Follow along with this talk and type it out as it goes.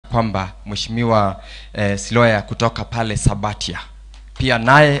kwamba Mheshimiwa Siloya kutoka pale Sabatia pia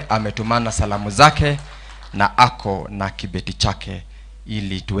naye ametumana salamu zake na ako na kibeti chake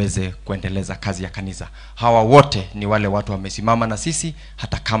ili tuweze kuendeleza kazi ya kanisa. Hawa wote ni wale watu wamesimama na sisi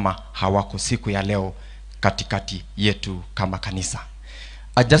hata kama hawako siku ya leo katikati yetu kama kanisa.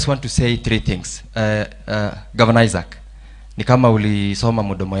 I just want to say three things. Governor Isaac, ni kama ulisoma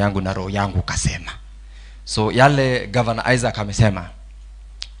mdomo yangu na roho yangu kasema. So yale Governor Isaac amesema,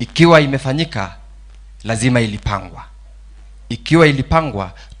 ikiwa imefanyika lazima ilipangwa. Ikiwa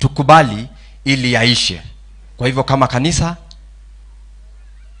ilipangwa tukubali ili yaishe. Kwa hivyo kama kanisa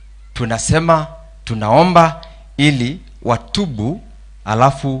tunasema tunaomba ili watubu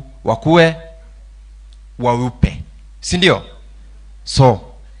alafu wakue waupe. Si ndio? So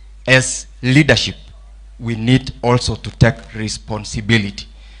as leadership we need also to take responsibility,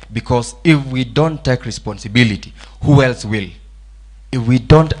 because if we don't take responsibility, who else will? If we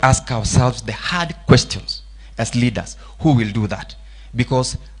don't ask ourselves the hard questions as leaders, who will do that?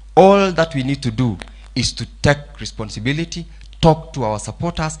 Because all that we need to do is to take responsibility, talk to our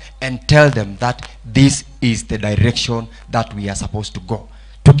supporters and tell them that this is the direction that we are supposed to go.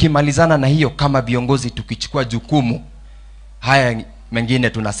 Tukimalizana na hiyo kama viongozi, tukichukua jukumu, haya mengine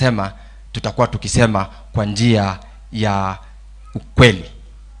tunasema tutakuwa tukisema kwa njia ya ukweli.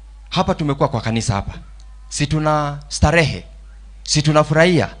 Hapa tumekuwa kwa kanisa hapa, si tuna starehe, si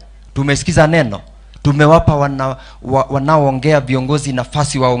tunafurahia, tumesikiza neno, tumewapa wanaoongea viongozi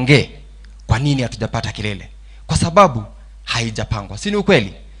nafasi waongee. Kwa nini hatujapata kilele? Kwa sababu haijapangwa, si ni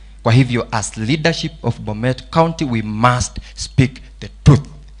ukweli? Kwa hivyo as leadership of Bomet County we must speak the truth,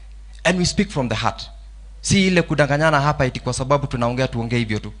 and we speak from the heart. Si ile kudanganyana hapa eti kwa sababu tunaongea tuongee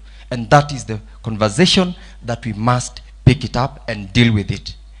hivyo tu. And that is the conversation that we must pick it up and deal with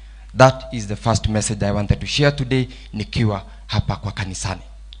it. That is the first message I wanted to share today nikiwa hapa kwa kanisani.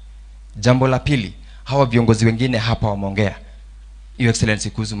 Jambo la pili, hawa viongozi wengine hapa wameongea, Your Excellency,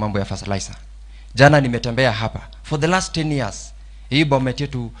 kuhusu mambo ya fertilizer. Jana nimetembea hapa for the last 10 years. Hii Bomet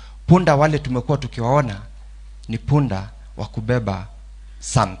yetu, punda wale tumekuwa tukiwaona ni punda wa kubeba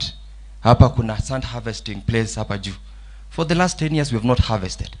sand. Hapa kuna sand harvesting place hapa juu. For the last 10 years we have not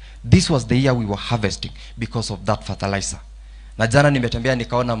harvested. This was the year we were harvesting because of that fertilizer. Na jana nimetembea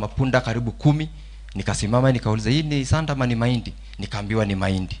nikaona mapunda karibu 10, nikasimama nikauliza hii ni sand ama ni mahindi? Nikaambiwa ni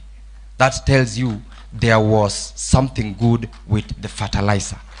mahindi. That tells you there was something good with the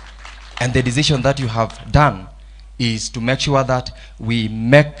fertilizer. And the decision that you have done is to make sure that we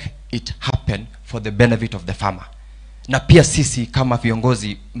make it happen for the benefit of the farmer. Na pia sisi kama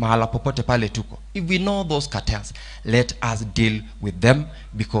viongozi mahala popote pale tuko, if we know those cartels, let us deal with them,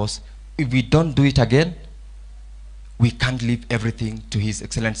 because if we don't do it again, we can't leave everything to His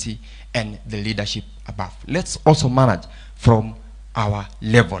Excellency and the leadership above. Let's also manage from our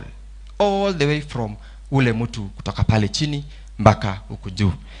level, all the way from ule mtu kutoka pale chini mpaka huku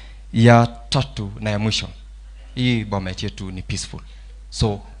juu. Ya tatu na ya mwisho, hii Bomet yetu ni peaceful.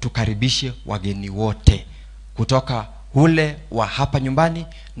 So tukaribishe wageni wote kutoka ule wa hapa nyumbani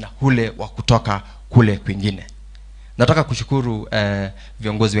na ule wa kutoka kule kwingine. Nataka kushukuru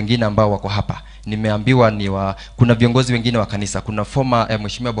viongozi wengine ambao wako hapa. Nimeambiwa kuna viongozi wengine wa kanisa. Kuna former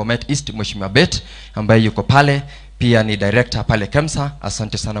Mheshimiwa Bomet East, Mheshimiwa Bet ambaye yuko pale, pia ni director pale KEMSA.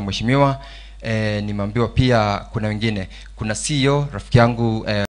 Asante sana mheshimiwa. Nimeambiwa pia kuna wengine, kuna CEO rafiki yangu